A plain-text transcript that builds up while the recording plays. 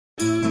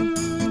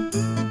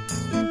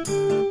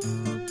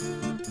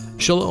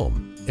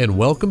Shalom, and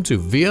welcome to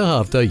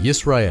V'ahavta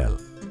Yisrael,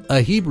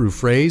 a Hebrew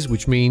phrase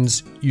which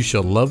means, you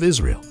shall love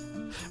Israel.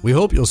 We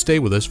hope you'll stay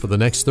with us for the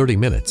next 30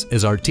 minutes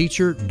as our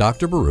teacher,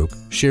 Dr. Baruch,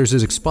 shares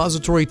his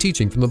expository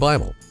teaching from the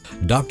Bible.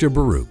 Dr.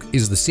 Baruch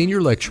is the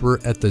senior lecturer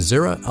at the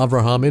Zera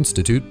Avraham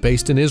Institute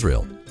based in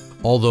Israel.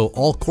 Although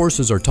all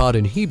courses are taught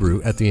in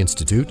Hebrew at the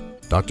Institute,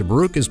 Dr.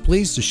 Baruch is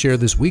pleased to share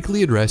this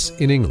weekly address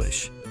in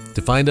English.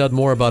 To find out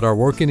more about our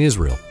work in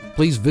Israel,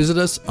 please visit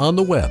us on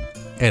the web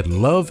at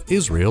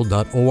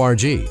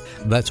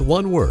loveisrael.org. That's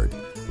one word,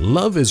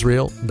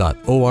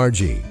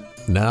 loveisrael.org.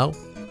 Now,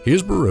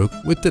 here's Baruch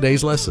with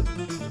today's lesson.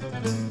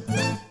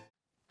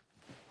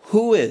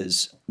 Who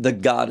is the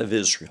God of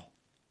Israel?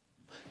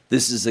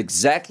 This is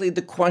exactly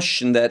the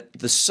question that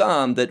the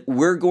psalm that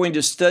we're going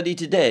to study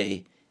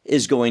today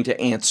is going to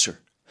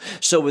answer.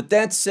 So with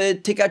that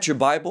said, take out your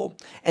Bible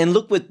and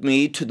look with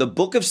me to the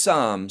book of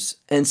Psalms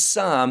and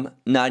Psalm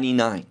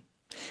 99.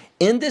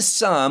 In this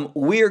psalm,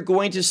 we are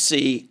going to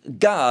see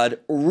God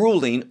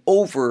ruling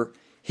over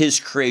his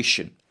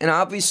creation. And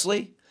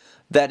obviously,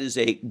 that is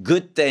a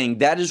good thing.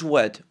 That is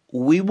what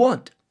we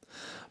want.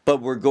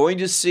 But we're going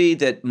to see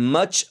that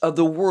much of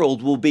the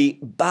world will be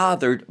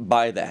bothered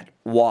by that.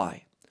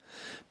 Why?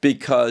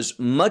 Because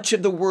much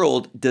of the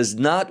world does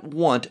not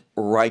want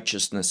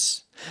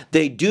righteousness.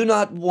 They do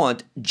not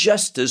want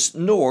justice,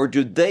 nor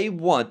do they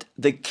want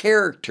the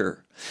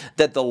character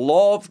that the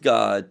law of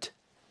God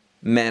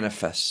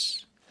manifests.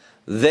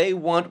 They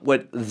want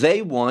what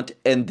they want,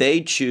 and they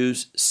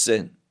choose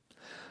sin.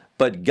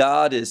 But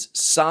God is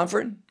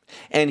sovereign,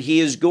 and he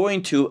is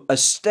going to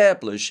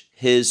establish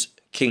his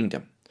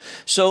kingdom.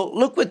 So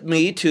look with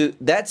me to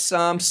that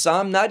psalm,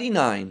 Psalm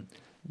 99,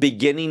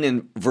 beginning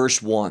in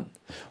verse 1,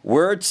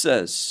 where it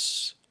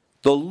says,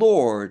 "The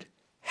Lord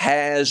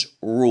has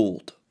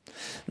ruled."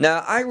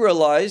 Now, I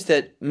realize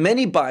that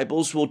many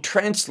Bibles will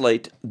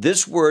translate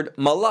this word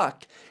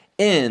malak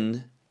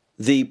in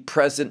the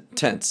present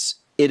tense.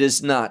 It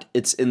is not.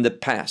 It's in the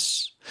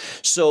past.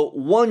 So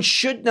one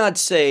should not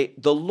say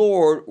the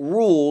Lord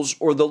rules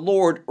or the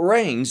Lord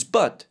reigns,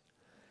 but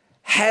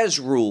has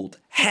ruled,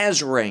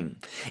 has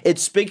reigned. It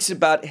speaks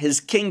about his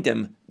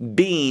kingdom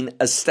being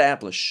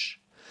established.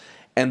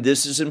 And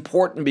this is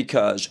important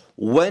because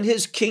when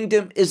his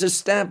kingdom is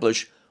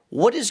established,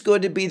 what is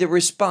going to be the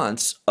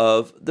response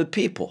of the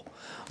people?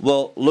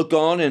 Well, look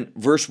on in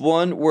verse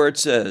 1 where it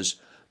says,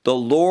 "The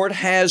Lord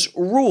has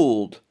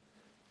ruled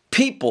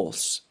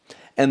peoples."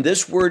 And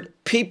this word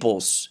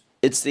peoples,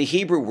 it's the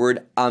Hebrew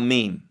word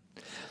amim.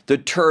 The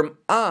term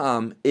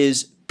am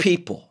is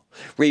people,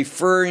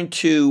 referring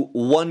to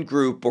one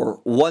group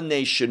or one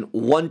nation,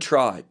 one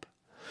tribe.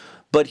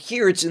 But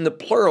here it's in the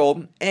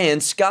plural,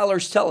 and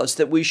scholars tell us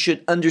that we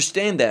should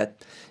understand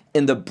that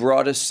in the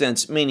broadest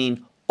sense,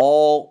 meaning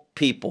all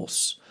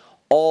peoples,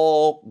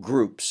 all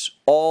groups,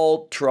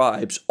 all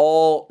tribes,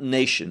 all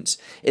nations.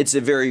 It's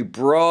a very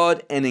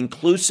broad and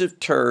inclusive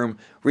term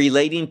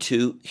relating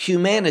to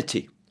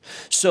humanity.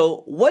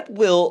 So what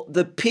will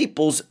the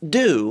peoples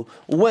do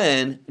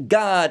when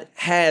God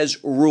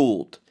has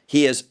ruled?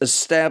 He has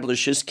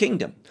established his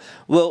kingdom.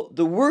 Well,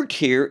 the word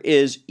here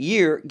is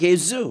yir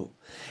gezu.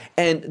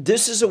 And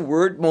this is a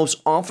word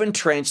most often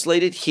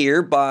translated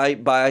here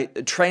by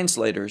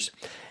translators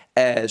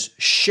as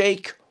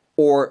shake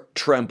or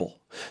tremble.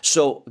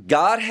 So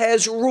God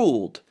has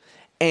ruled,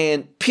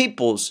 and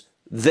peoples,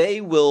 they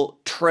will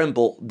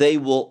tremble, they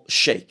will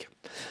shake.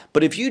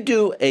 But if you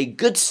do a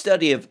good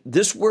study of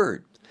this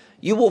word,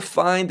 you will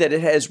find that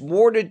it has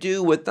more to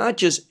do with not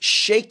just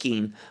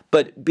shaking,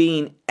 but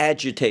being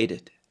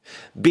agitated,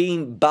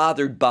 being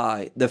bothered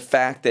by the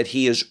fact that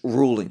he is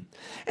ruling.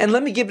 And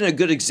let me give you a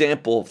good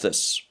example of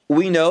this.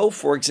 We know,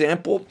 for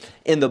example,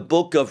 in the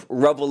book of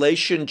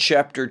Revelation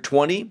chapter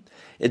 20,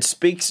 it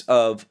speaks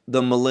of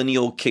the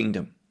millennial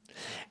kingdom.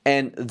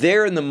 And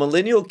there in the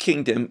millennial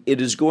kingdom,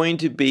 it is going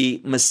to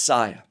be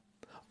Messiah,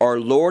 our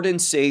Lord and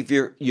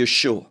Savior,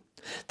 Yeshua,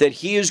 that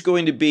he is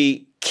going to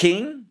be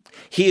king.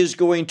 He is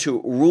going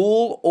to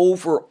rule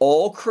over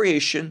all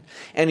creation,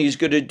 and he's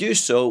going to do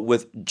so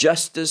with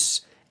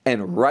justice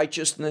and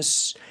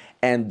righteousness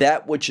and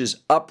that which is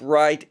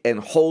upright and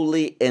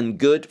holy and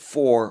good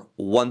for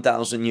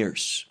 1,000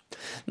 years.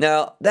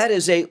 Now, that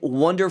is a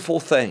wonderful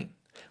thing.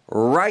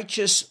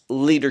 Righteous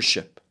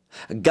leadership.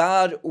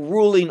 God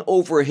ruling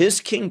over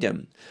his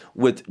kingdom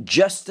with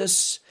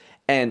justice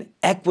and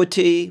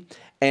equity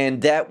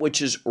and that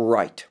which is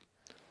right.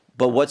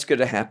 But what's going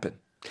to happen?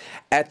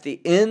 At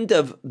the end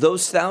of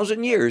those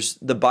 1,000 years,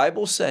 the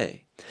Bible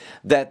say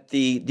that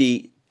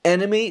the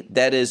enemy,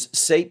 that is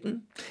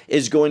Satan,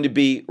 is going to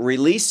be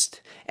released,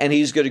 and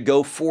he's going to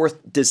go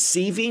forth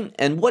deceiving.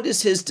 And what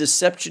is his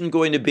deception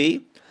going to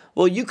be?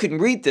 Well, you can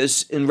read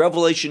this in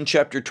Revelation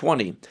chapter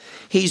 20.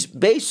 He's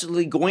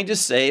basically going to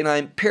say, and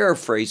I'm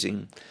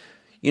paraphrasing,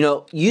 you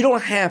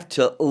don't have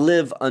to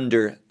live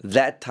under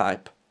that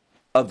type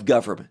of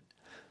government.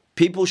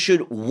 People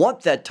should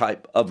want that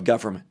type of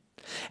government.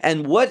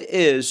 And what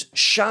is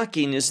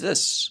shocking is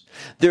this.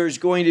 There's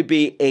going to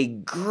be a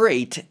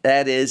great,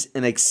 that is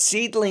an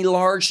exceedingly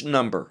large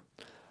number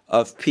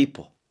of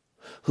people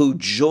who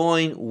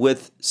join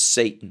with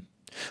Satan,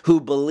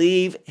 who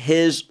believe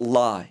his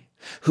lie,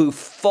 who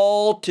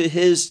fall to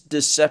his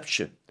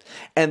deception.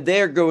 And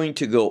they're going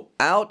to go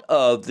out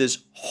of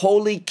this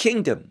holy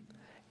kingdom,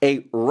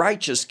 a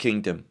righteous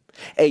kingdom,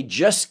 a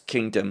just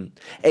kingdom,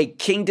 a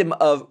kingdom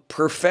of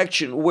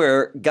perfection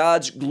where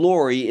God's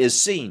glory is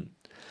seen.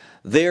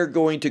 They're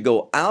going to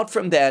go out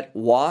from that.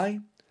 Why?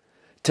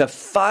 To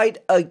fight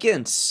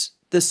against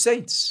the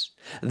saints.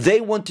 They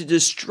want to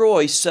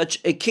destroy such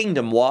a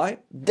kingdom. Why?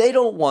 They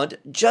don't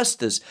want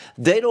justice.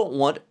 They don't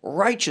want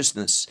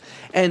righteousness.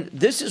 And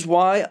this is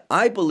why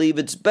I believe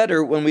it's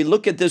better when we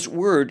look at this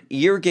word,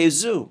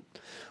 yirgezu.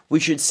 We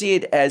should see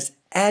it as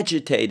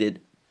agitated,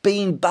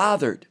 being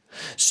bothered.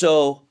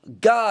 So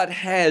God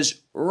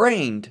has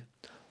reigned,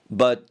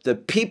 but the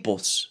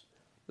peoples,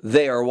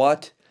 they are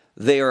what?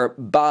 They are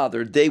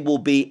bothered. They will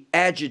be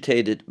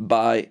agitated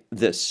by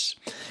this.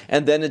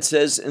 And then it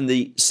says in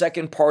the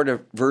second part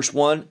of verse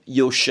 1,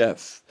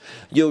 Yoshev.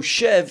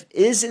 Yoshev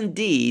is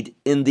indeed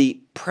in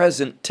the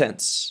present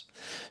tense.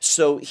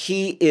 So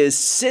he is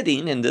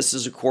sitting, and this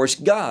is of course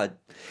God.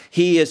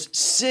 He is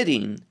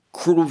sitting,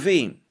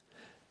 kruvim,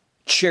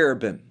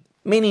 cherubim,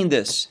 meaning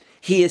this.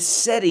 He is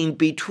sitting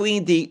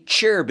between the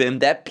cherubim,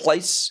 that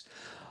place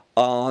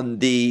on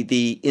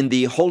in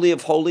the Holy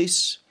of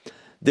Holies.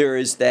 There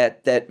is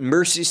that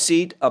mercy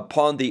seat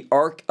upon the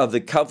Ark of the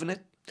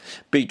Covenant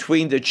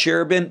between the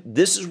cherubim.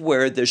 This is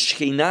where the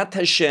Shechinat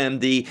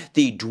Hashem, the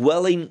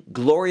dwelling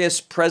glorious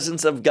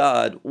presence of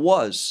God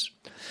was.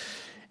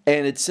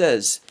 And it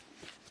says,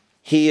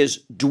 he is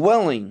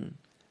dwelling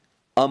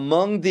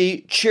among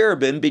the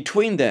cherubim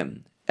between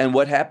them. And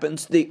what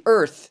happens? The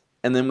earth,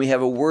 and then we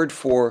have a word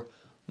for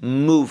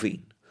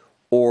moving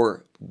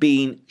or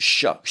being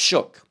shook.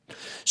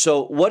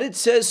 So what it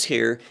says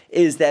here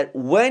is that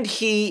when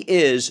he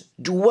is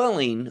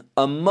dwelling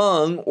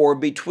among or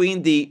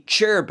between the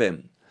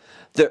cherubim,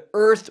 the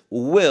earth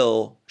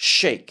will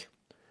shake.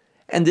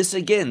 And this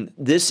again,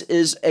 this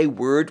is a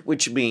word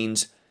which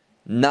means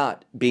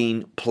not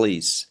being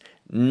pleased,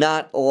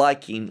 not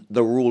liking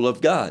the rule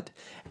of God.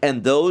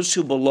 And those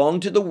who belong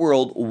to the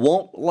world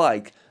won't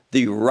like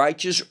the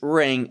righteous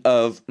reign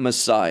of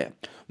Messiah.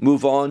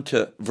 Move on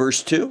to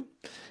verse 2.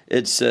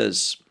 It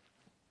says,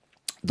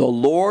 the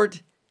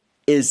Lord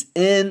is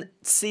in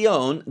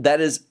Zion, that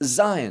is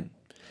Zion.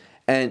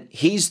 And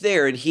he's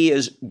there and he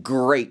is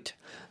great.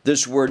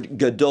 This word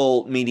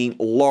gadol meaning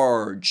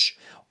large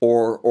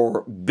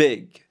or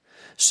big.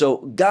 So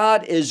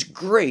God is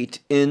great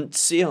in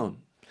Zion.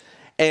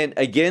 And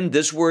again,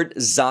 this word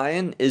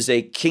Zion is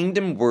a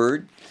kingdom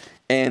word,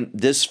 and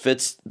this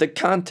fits the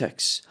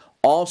context.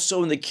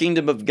 Also in the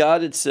kingdom of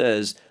God it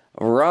says,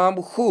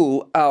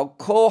 Ramhu al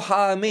kol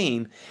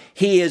ha'amim,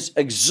 he is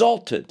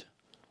exalted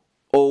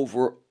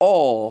over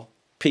all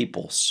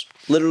peoples,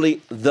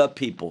 literally the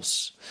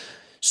peoples.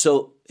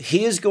 So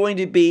he is going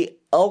to be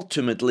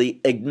ultimately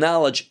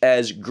acknowledged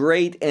as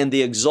great and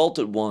the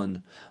exalted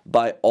one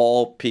by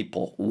all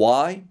people.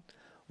 Why?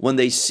 When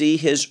they see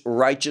his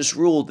righteous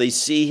rule, they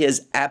see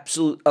his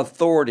absolute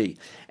authority.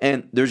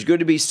 And there's going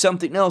to be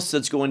something else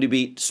that's going to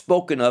be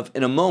spoken of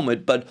in a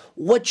moment, but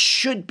what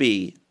should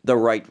be the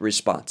right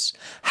response?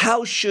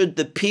 How should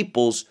the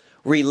peoples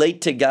relate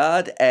to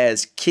God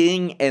as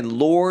King and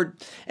Lord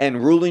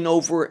and ruling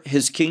over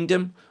his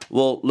kingdom?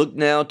 Well, look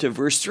now to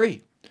verse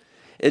 3.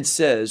 It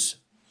says,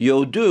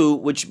 Yodu,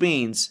 which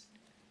means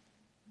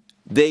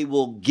they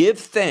will give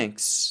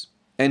thanks.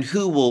 And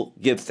who will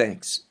give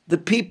thanks? The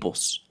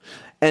peoples.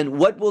 And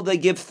what will they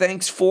give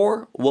thanks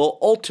for? Well,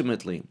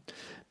 ultimately,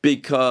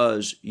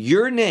 because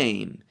your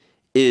name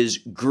is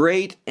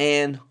great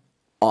and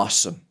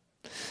awesome.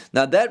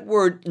 Now that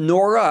word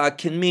Norah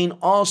can mean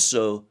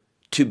also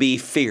to be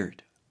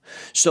feared.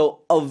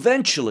 So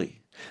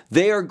eventually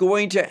they are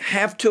going to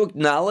have to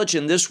acknowledge,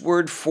 and this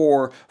word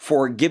for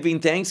giving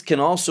thanks can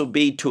also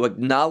be to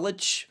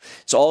acknowledge.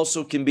 It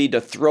also can be to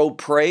throw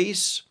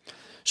praise.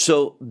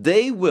 So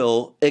they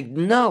will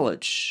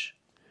acknowledge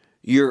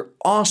your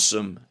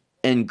awesome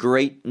and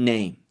great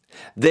name.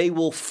 They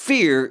will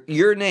fear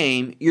your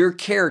name, your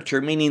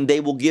character, meaning they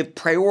will give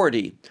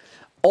priority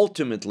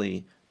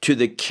ultimately to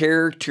the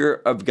character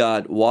of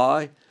God.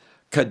 Why?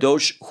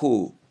 Kadosh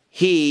Hu.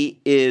 He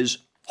is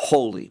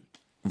holy.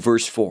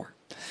 Verse 4.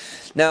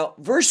 Now,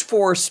 verse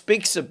 4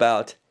 speaks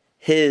about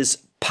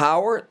his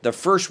power. The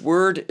first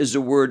word is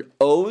the word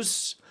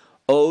Oz.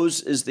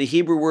 Oz is the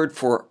Hebrew word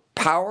for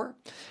power.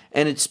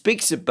 And it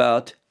speaks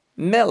about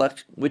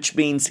Melech, which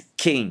means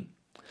king.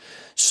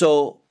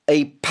 So,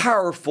 a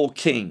powerful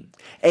king.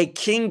 A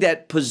king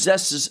that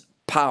possesses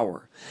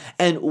power.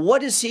 And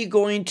what is he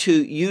going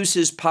to use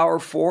his power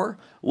for?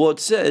 Well, it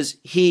says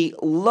he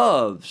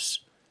loves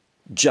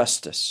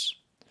justice.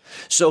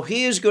 So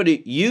he is going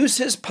to use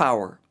his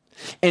power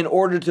in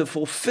order to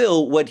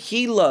fulfill what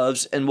he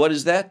loves. And what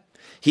is that?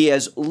 He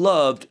has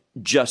loved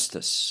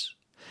justice.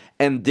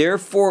 And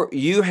therefore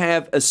you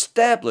have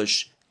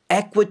established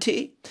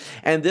equity.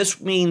 And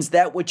this means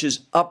that which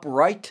is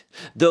upright,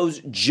 those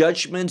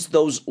judgments,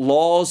 those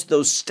laws,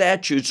 those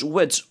statutes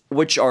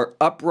which are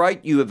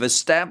upright, you have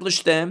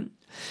established them.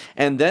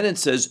 And then it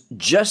says,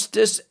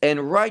 justice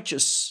and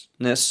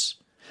righteousness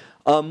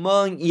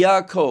among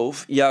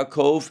Yaakov.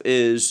 Yaakov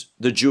is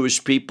the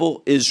Jewish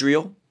people,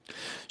 Israel.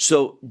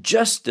 So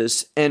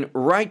justice and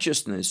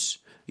righteousness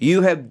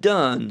you have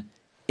done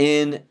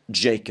in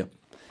Jacob.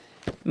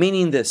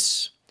 Meaning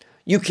this,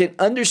 you can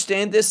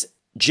understand this,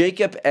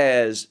 Jacob,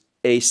 as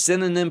a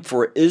synonym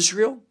for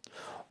Israel,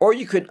 or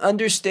you can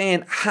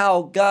understand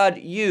how God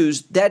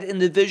used that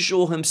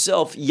individual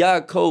himself,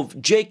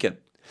 Yaakov, Jacob,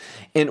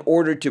 in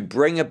order to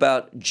bring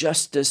about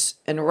justice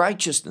and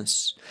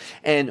righteousness.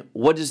 And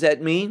what does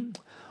that mean?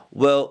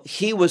 Well,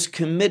 he was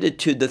committed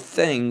to the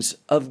things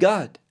of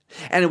God.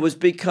 And it was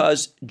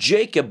because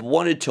Jacob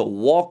wanted to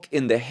walk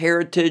in the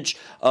heritage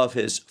of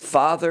his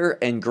father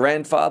and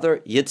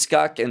grandfather,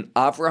 Yitzchak and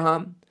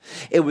Abraham.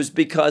 It was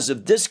because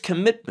of this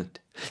commitment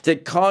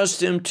that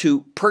caused him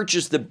to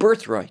purchase the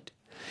birthright.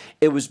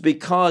 It was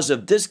because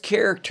of this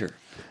character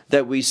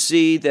that we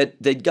see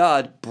that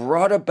God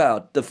brought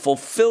about the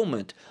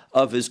fulfillment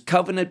of his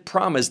covenant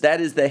promise. That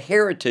is the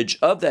heritage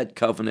of that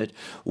covenant,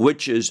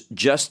 which is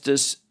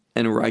justice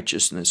and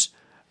righteousness.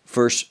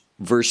 Verse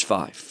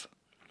 5.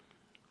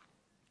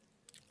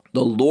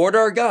 The Lord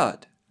our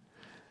God,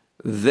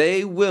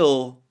 they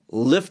will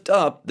lift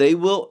up, they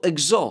will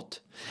exalt,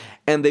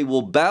 and they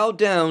will bow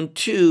down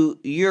to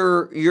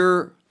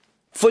your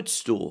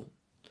footstool.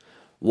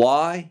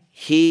 Why?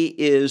 He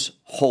is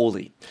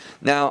holy.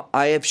 Now,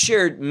 I have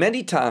shared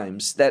many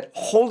times that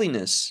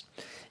holiness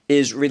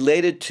is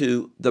related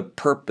to the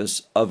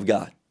purpose of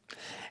God.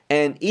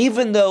 And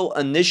even though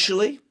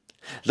initially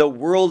the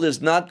world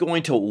is not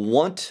going to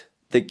want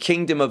the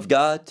kingdom of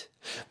God,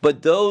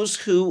 but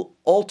those who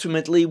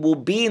ultimately will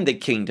be in the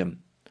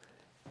kingdom,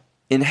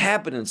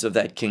 inhabitants of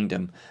that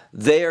kingdom,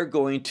 they are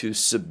going to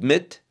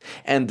submit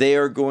and they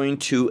are going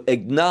to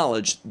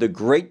acknowledge the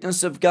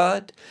greatness of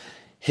God,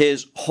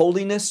 His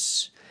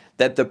holiness,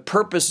 that the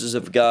purposes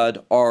of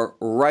God are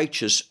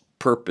righteous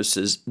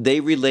purposes. They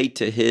relate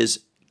to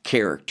His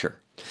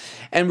character.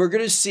 And we're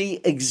going to see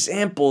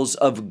examples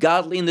of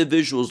godly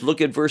individuals. Look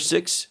at verse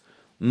 6.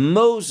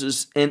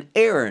 Moses and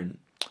Aaron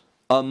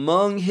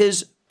among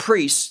his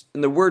priests,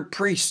 and the word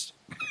priest,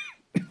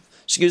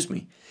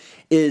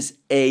 is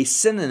a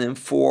synonym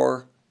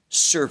for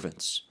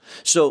servants.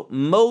 So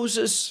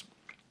Moses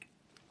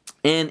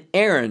and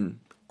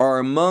Aaron are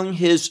among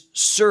his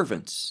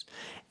servants,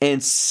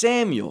 and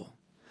Samuel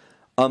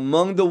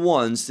among the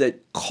ones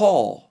that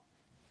call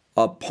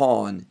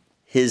upon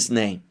his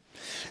name.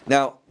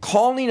 Now,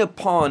 calling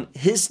upon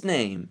his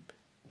name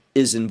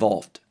is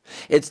involved.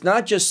 It's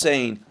not just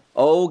saying,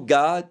 "Oh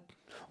God,"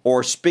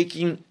 or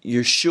speaking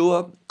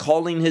Yeshua,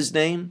 calling his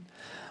name.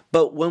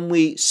 But when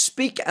we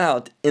speak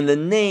out in the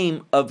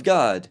name of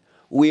God,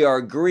 we are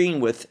agreeing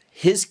with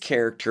his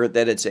character,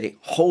 that it's a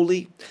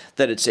holy,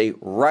 that it's a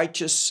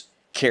righteous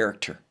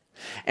character,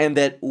 and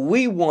that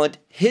we want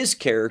his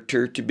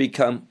character to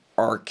become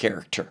our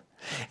character,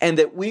 and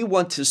that we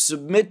want to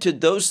submit to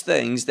those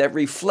things that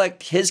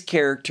reflect his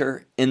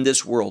character in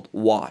this world.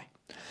 Why?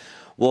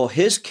 Well,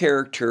 his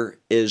character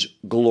is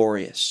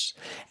glorious,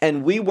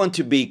 and we want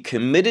to be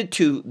committed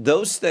to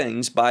those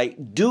things by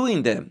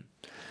doing them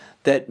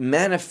that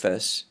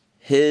manifest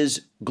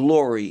his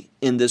glory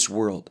in this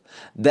world.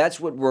 That's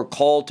what we're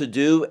called to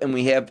do, and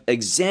we have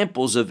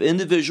examples of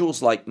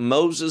individuals like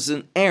Moses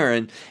and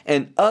Aaron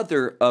and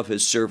other of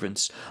his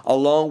servants,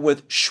 along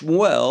with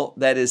Shmuel,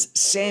 that is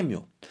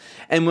Samuel.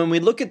 And when we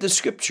look at the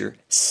scripture,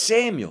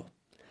 Samuel,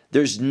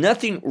 there's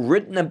nothing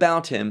written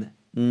about him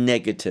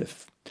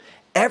negative.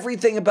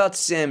 Everything about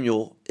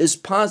Samuel is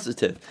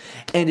positive.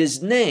 And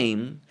his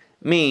name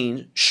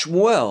means,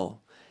 Shmuel,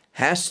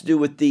 has to do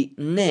with the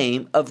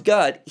name of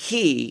God.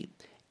 He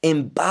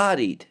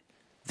embodied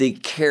the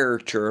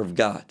character of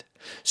God.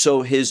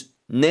 So his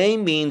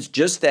name means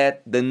just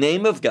that, the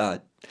name of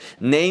God.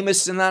 Name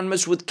is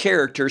synonymous with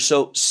character.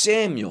 So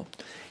Samuel,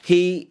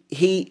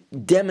 he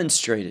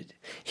demonstrated,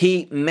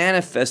 he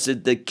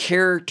manifested the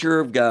character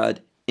of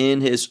God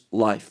in his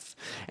life.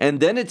 And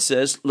then it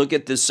says, look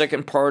at the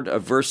second part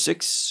of verse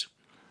 6.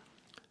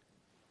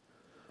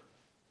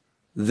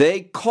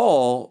 They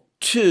call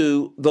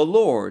to the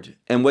Lord.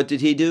 And what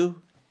did he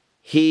do?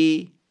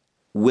 He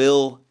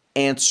will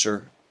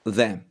answer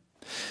them.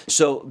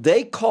 So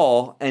they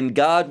call and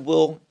God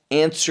will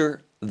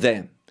answer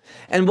them.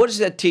 And what does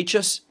that teach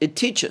us? It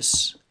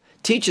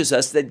teaches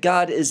us that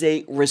God is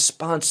a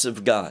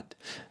responsive God,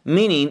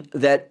 meaning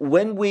that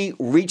when we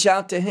reach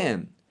out to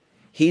him,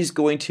 he's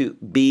going to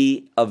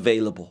be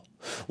available.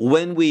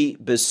 When we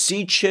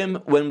beseech him,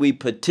 when we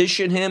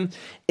petition him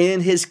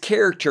in his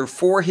character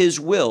for his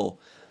will,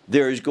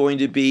 there is going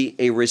to be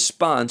a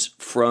response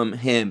from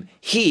him.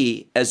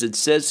 He, as it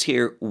says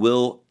here,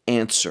 will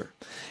answer.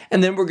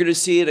 And then we're going to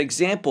see an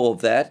example of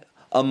that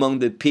among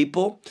the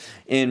people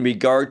in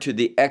regard to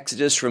the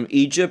exodus from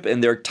Egypt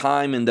and their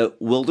time in the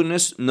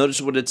wilderness. Notice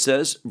what it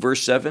says,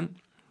 verse 7.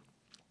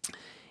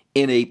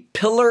 In a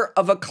pillar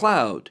of a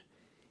cloud,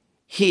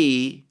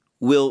 he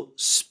will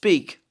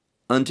speak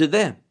unto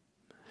them.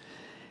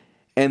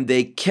 And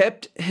they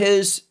kept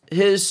his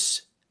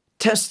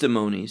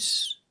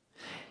testimonies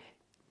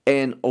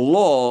and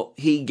law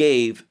he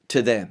gave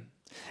to them.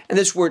 And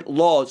this word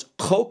law is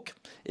chok.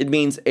 It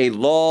means a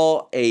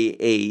law,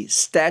 a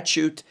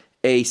statute,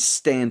 a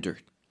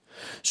standard.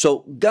 So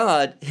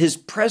God, his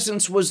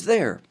presence was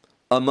there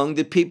among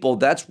the people.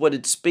 That's what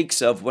it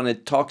speaks of when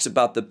it talks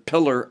about the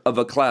pillar of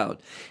a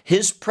cloud.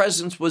 His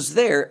presence was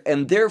there,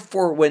 and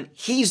therefore when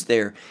he's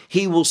there,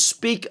 he will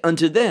speak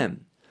unto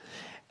them.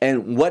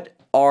 And what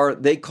are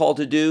they called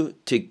to do?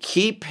 To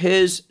keep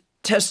his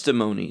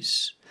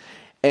testimonies.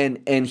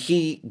 And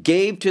he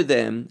gave to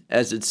them,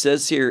 as it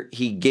says here,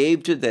 he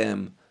gave to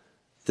them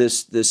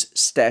this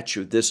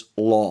statute, this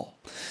law.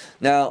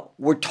 Now,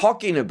 we're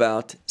talking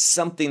about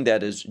something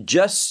that is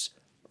just,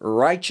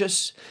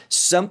 righteous,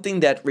 something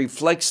that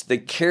reflects the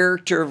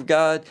character of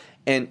God.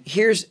 And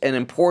here's an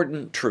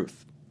important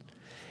truth.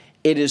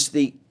 It is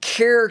the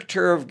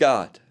character of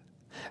God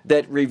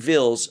that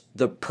reveals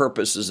the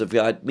purposes of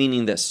God,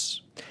 meaning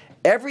this.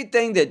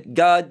 Everything that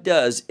God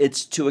does,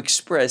 it's to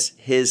express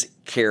his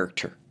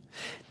character.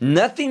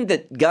 Nothing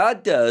that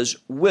God does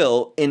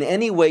will in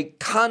any way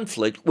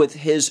conflict with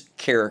his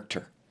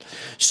character.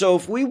 So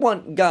if we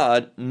want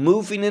God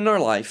moving in our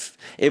life,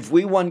 if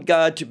we want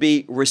God to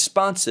be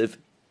responsive,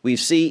 we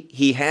see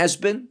he has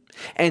been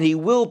and he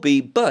will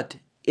be, but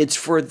it's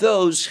for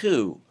those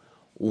who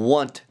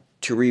want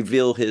to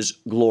reveal his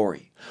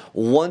glory,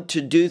 want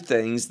to do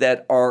things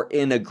that are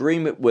in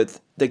agreement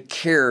with the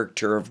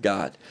character of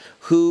God,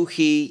 who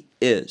he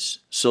is.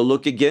 So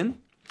look again.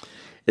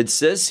 It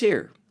says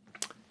here,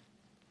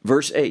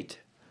 verse 8,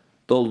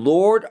 the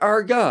Lord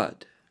our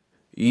God,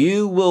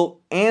 you will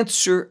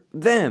answer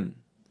them.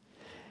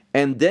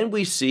 And then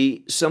we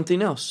see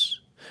something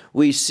else.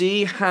 We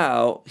see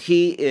how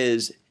he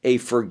is a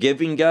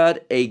forgiving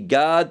God, a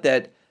God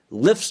that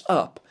lifts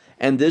up.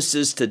 And this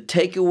is to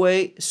take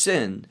away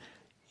sin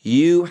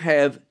you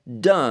have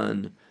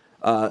done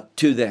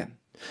to them.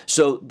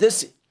 So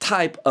this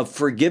type of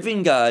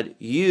forgiving God,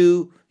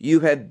 you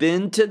have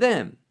been to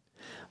them.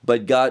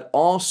 But God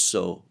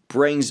also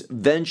brings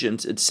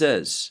vengeance, it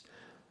says.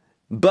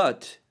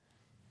 But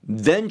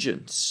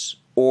vengeance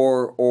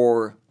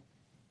or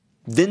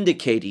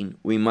vindicating,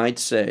 we might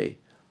say,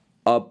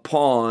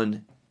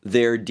 upon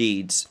their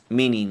deeds,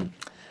 meaning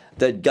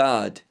that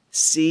God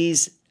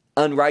sees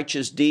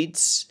unrighteous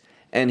deeds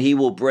and he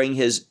will bring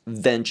his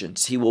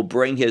vengeance. He will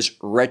bring his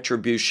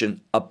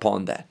retribution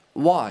upon that.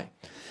 Why?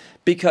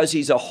 Because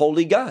he's a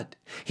holy God.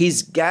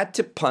 He's got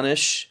to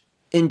punish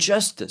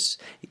injustice,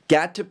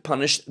 got to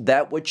punish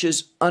that which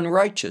is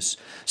unrighteous.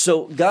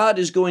 So God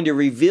is going to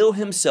reveal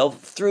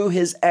himself through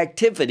his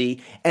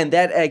activity, and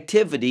that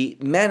activity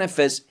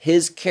manifests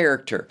his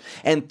character.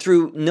 And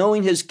through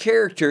knowing his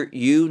character,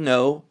 you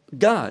know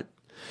God.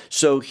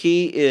 So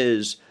he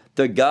is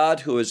the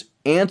God who has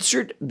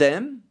answered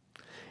them,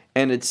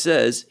 and it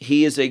says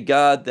he is a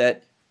God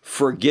that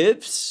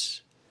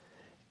forgives,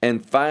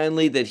 and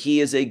finally that he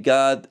is a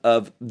God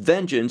of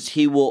vengeance.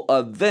 He will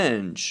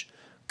avenge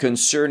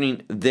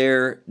concerning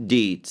their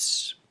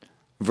deeds.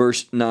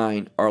 Verse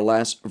 9, our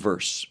last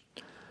verse.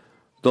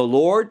 The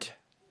Lord,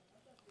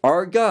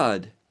 our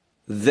God,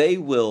 they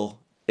will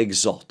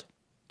exalt.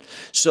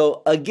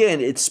 So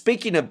again, it's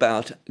speaking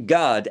about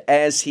God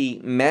as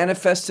he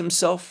manifests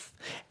himself,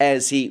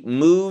 as he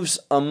moves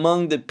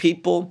among the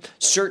people,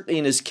 certainly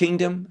in his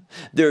kingdom.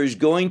 There is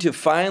going to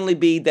finally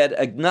be that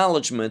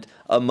acknowledgement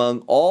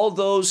among all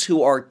those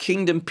who are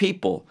kingdom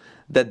people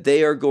that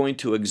they are going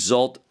to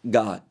exalt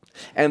God.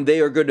 And they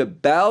are going to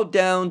bow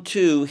down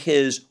to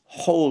his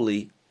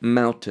holy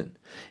mountain.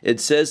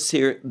 It says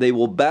here, they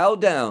will bow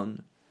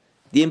down.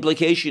 The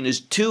implication is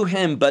to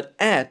him, but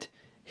at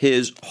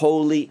his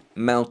holy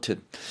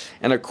mountain.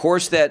 And of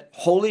course, that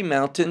holy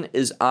mountain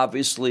is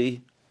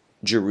obviously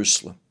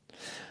Jerusalem.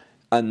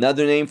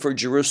 Another name for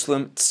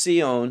Jerusalem,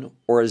 Zion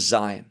or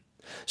Zion.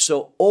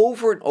 So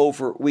over and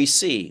over we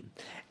see,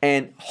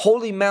 and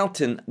holy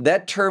mountain,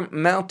 that term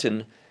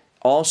mountain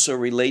also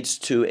relates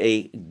to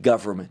a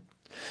government.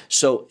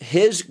 So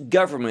his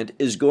government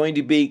is going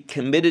to be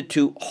committed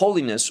to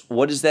holiness.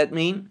 What does that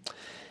mean?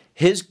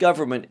 His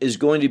government is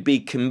going to be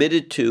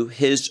committed to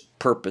his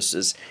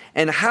purposes.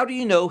 And how do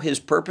you know his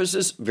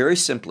purposes? Very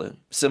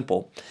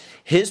simple.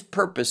 His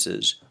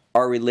purposes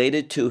are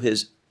related to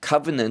his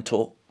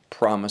covenantal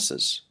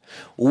promises.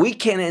 We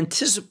can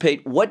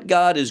anticipate what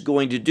God is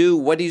going to do,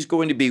 what he's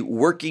going to be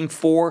working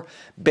for,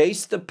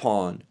 based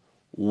upon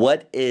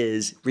what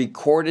is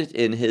recorded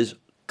in his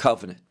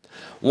covenant.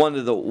 One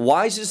of the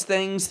wisest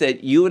things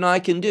that you and I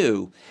can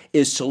do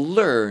is to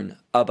learn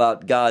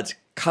about God's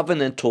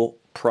covenantal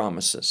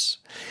promises.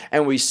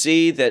 And we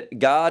see that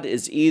God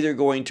is either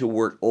going to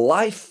work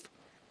life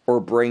or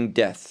bring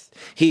death.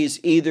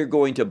 He's either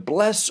going to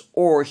bless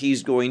or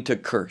he's going to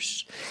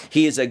curse.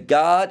 He is a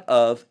God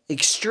of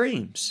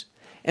extremes.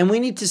 And we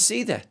need to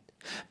see that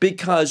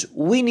because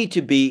we need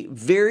to be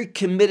very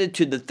committed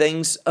to the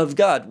things of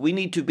God. We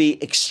need to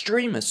be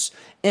extremists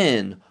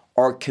in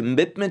our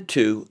commitment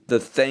to the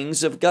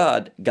things of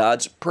God,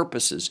 God's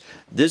purposes.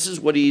 This is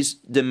what he's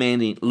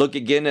demanding. Look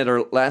again at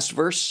our last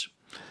verse.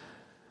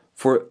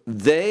 For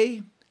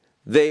they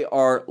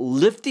are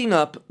lifting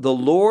up the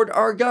Lord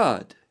our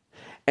God,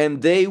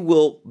 and they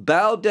will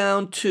bow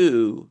down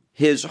to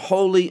his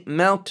holy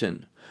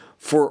mountain,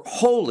 for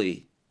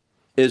holy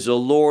is the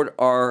Lord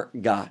our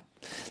God.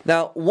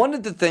 Now, one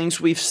of the things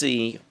we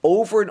see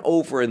over and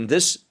over in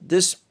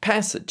this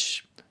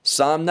passage,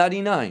 Psalm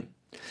 99,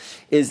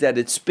 is that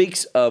it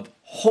speaks of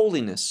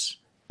holiness.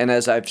 And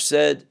as I've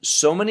said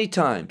so many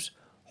times,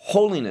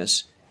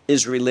 holiness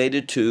is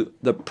related to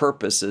the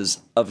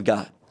purposes of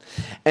God.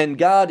 And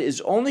God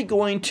is only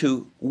going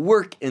to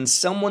work in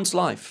someone's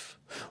life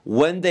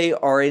when they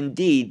are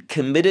indeed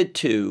committed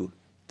to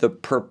the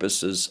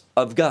purposes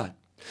of God.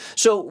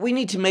 So we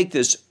need to make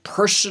this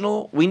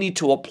personal. We need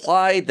to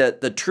apply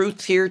the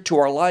truth here to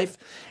our life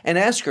and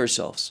ask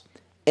ourselves,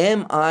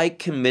 am I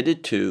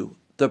committed to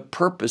the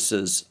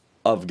purposes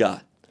of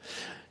God?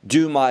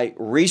 Do my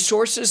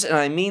resources, and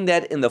I mean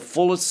that in the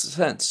fullest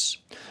sense,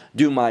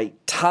 do my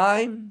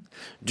time,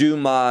 do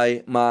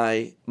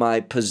my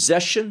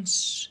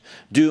possessions,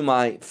 do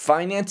my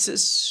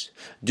finances,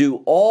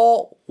 do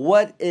all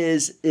what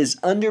is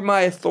under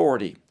my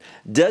authority,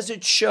 does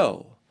it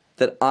show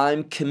that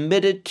I'm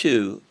committed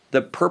to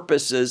the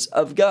purposes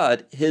of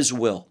God, his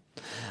will?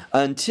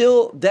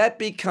 Until that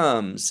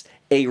becomes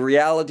a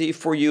reality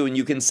for you and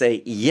you can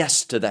say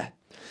yes to that,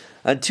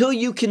 until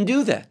you can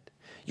do that,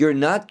 you're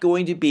not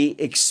going to be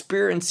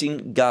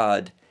experiencing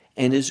God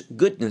and his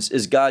goodness.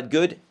 Is God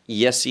good?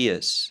 Yes, he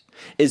is.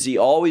 Is he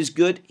always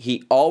good?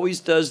 He always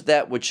does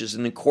that which is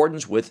in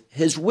accordance with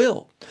his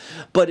will.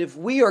 But if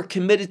we are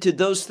committed to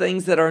those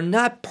things that are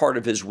not part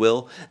of his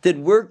will,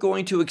 then we're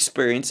going to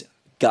experience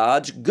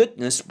God's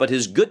goodness, but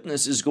his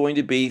goodness is going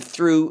to be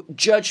through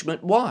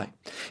judgment. Why?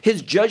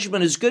 His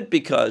judgment is good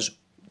because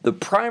the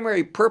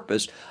primary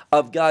purpose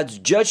of God's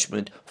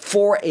judgment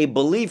for a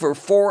believer,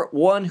 for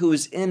one who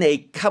is in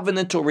a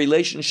covenantal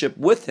relationship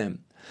with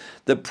him,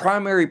 the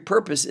primary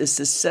purpose is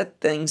to set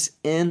things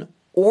in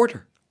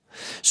order.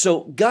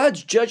 So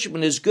God's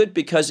judgment is good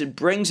because it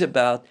brings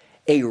about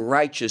a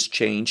righteous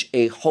change,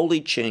 a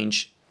holy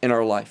change in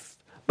our life.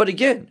 But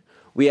again,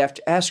 we have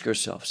to ask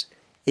ourselves,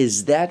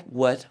 is that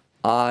what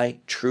I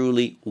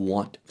truly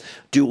want?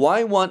 Do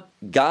I want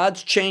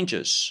God's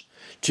changes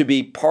to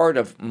be part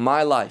of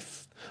my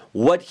life?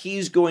 What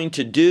he's going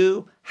to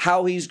do,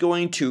 how he's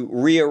going to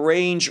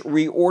rearrange,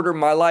 reorder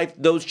my life,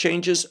 those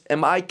changes,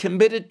 am I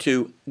committed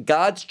to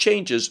God's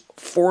changes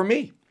for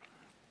me?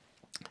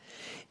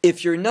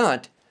 If you're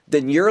not,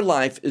 then your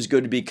life is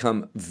going to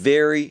become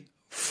very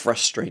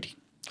frustrating.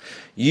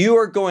 You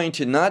are going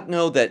to not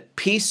know that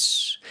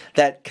peace,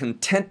 that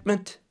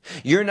contentment.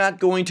 You're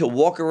not going to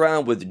walk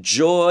around with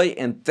joy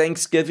and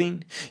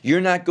thanksgiving. You're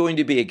not going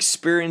to be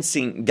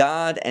experiencing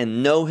God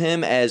and know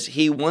him as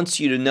he wants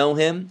you to know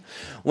him.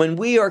 When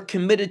we are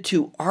committed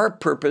to our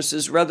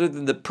purposes rather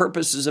than the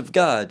purposes of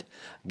God,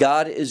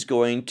 God is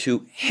going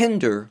to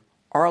hinder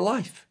our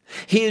life.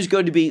 He is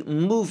going to be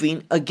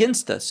moving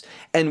against us.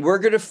 And we're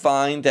going to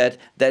find that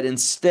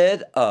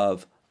instead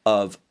of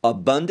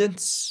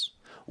abundance,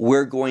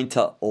 we're going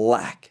to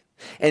lack.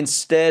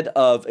 Instead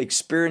of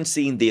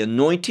experiencing the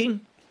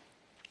anointing,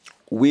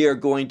 we are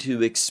going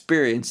to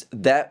experience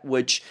that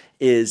which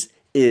is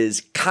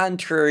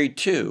contrary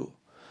to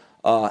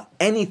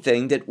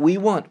anything that we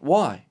want.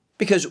 Why?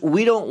 Because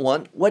we don't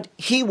want what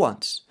he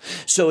wants.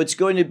 So it's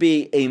going to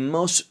be a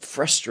most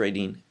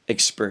frustrating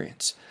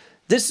experience.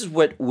 This is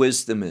what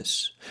wisdom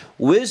is.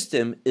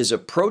 Wisdom is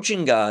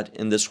approaching God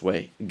in this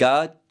way.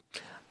 God,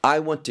 I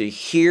want to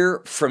hear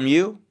from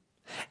you,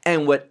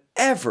 and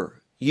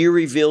whatever you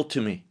reveal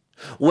to me,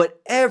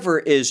 whatever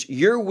is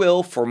your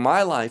will for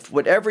my life,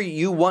 whatever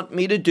you want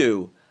me to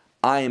do,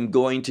 I am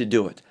going to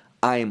do it.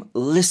 I am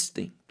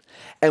listening.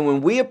 And when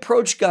we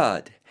approach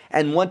God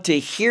and want to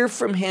hear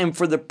from him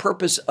for the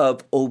purpose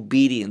of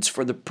obedience,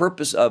 for the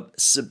purpose of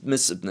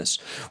submissiveness,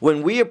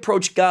 when we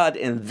approach God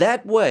in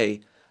that way,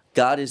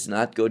 God is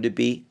not going to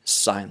be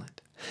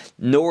silent,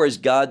 nor is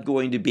God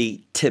going to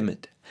be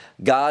timid.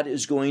 God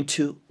is going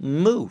to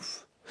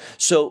move.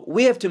 So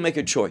we have to make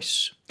a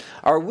choice.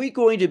 Are we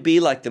going to be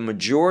like the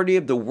majority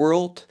of the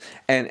world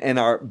and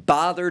are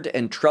bothered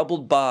and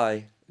troubled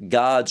by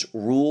God's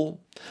rule?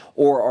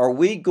 Or are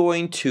we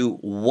going to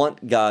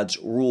want God's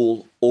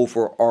rule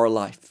over our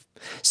life?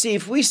 See,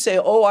 if we say,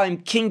 oh, I'm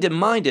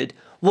kingdom-minded,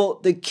 well,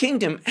 the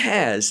kingdom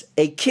has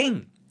a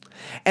king.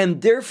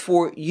 And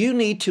therefore, you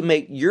need to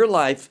make your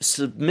life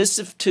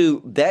submissive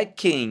to that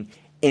king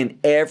in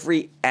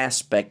every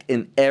aspect,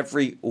 in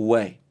every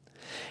way.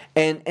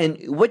 And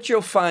what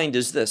you'll find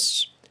is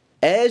this.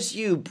 As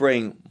you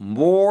bring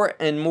more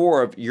and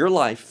more of your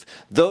life,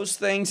 those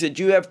things that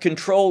you have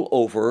control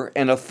over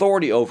and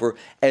authority over,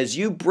 as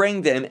you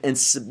bring them and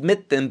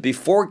submit them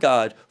before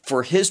God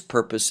for his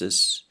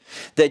purposes,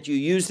 that you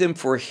use them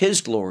for his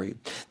glory,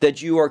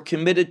 that you are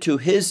committed to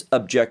his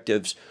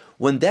objectives,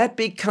 when that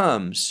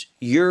becomes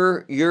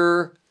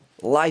your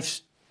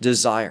life's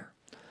desire,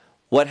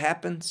 what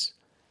happens?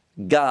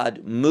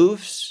 God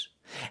moves,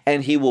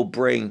 and he will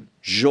bring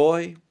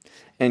joy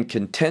and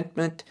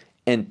contentment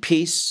and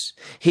peace.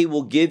 He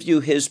will give you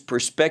his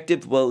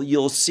perspective. Well,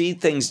 you'll see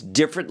things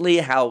differently,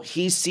 how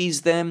he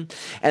sees them,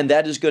 and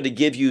that is going to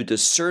give you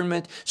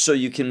discernment so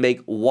you can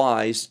make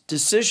wise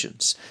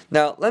decisions.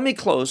 Now, let me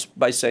close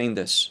by saying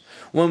this.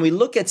 When we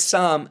look at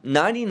Psalm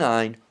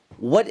 99,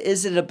 what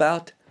is it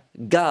about?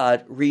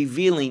 God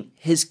revealing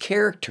his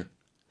character.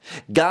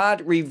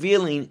 God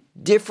revealing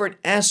different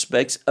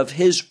aspects of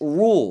his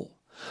rule.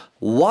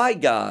 Why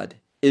God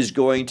is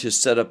going to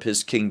set up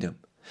his kingdom.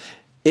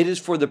 It is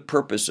for the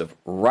purpose of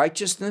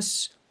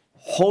righteousness,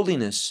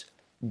 holiness,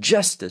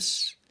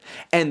 justice.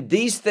 And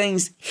these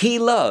things he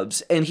loves,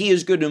 and he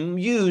is going to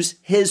use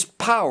his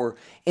power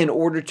in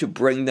order to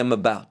bring them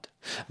about.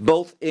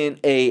 Both in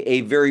a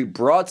very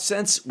broad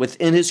sense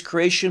within his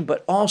creation,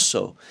 but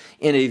also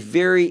in a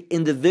very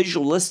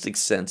individualistic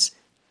sense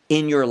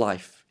in your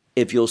life,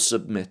 if you'll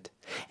submit.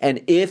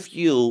 And if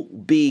you'll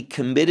be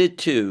committed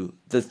to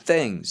the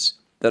things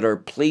that are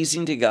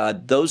pleasing to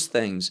God, those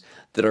things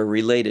that are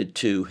related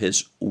to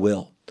his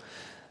will.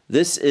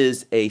 This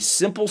is a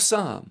simple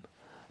psalm,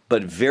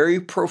 but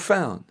very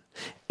profound.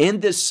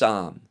 In this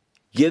psalm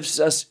gives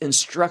us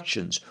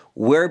instructions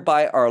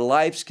whereby our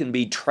lives can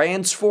be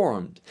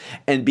transformed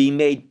and be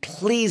made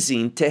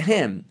pleasing to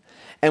him.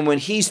 And when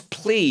he's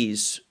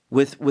pleased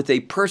with a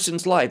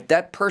person's life,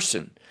 that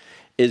person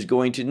is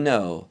going to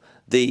know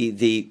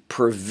the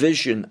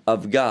provision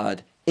of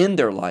God in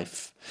their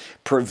life.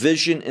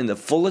 Provision in the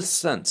fullest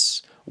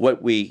sense,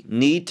 what we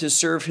need to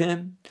serve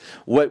him,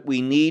 what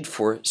we need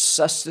for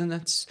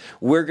sustenance.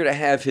 We're going to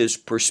have his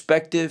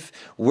perspective.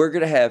 We're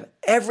going to have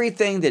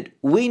everything that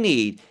we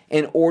need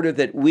in order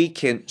that we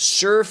can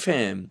serve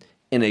him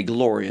in a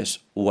glorious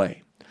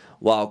way.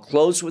 Well, I'll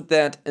close with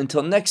that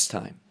until next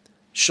time.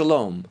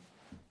 Shalom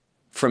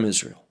from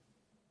Israel.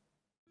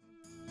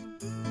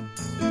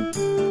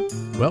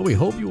 Well, we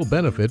hope you will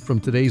benefit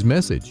from today's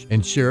message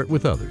and share it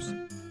with others.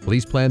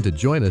 Please plan to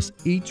join us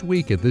each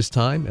week at this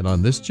time and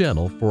on this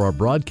channel for our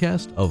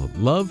broadcast of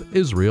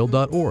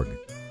loveisrael.org.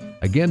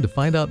 Again, to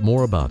find out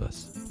more about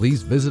us,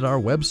 please visit our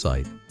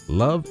website,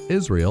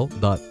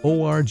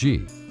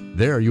 loveisrael.org.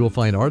 There you will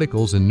find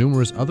articles and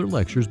numerous other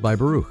lectures by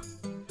Baruch.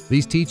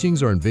 These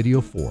teachings are in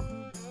video form.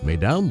 You may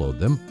download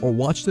them or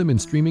watch them in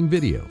streaming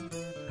video.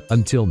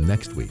 Until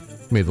next week,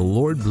 may the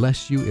Lord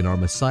bless you in our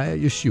Messiah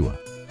Yeshua,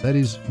 that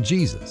is,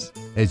 Jesus,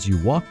 as you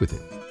walk with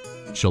him.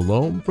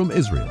 Shalom from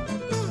Israel.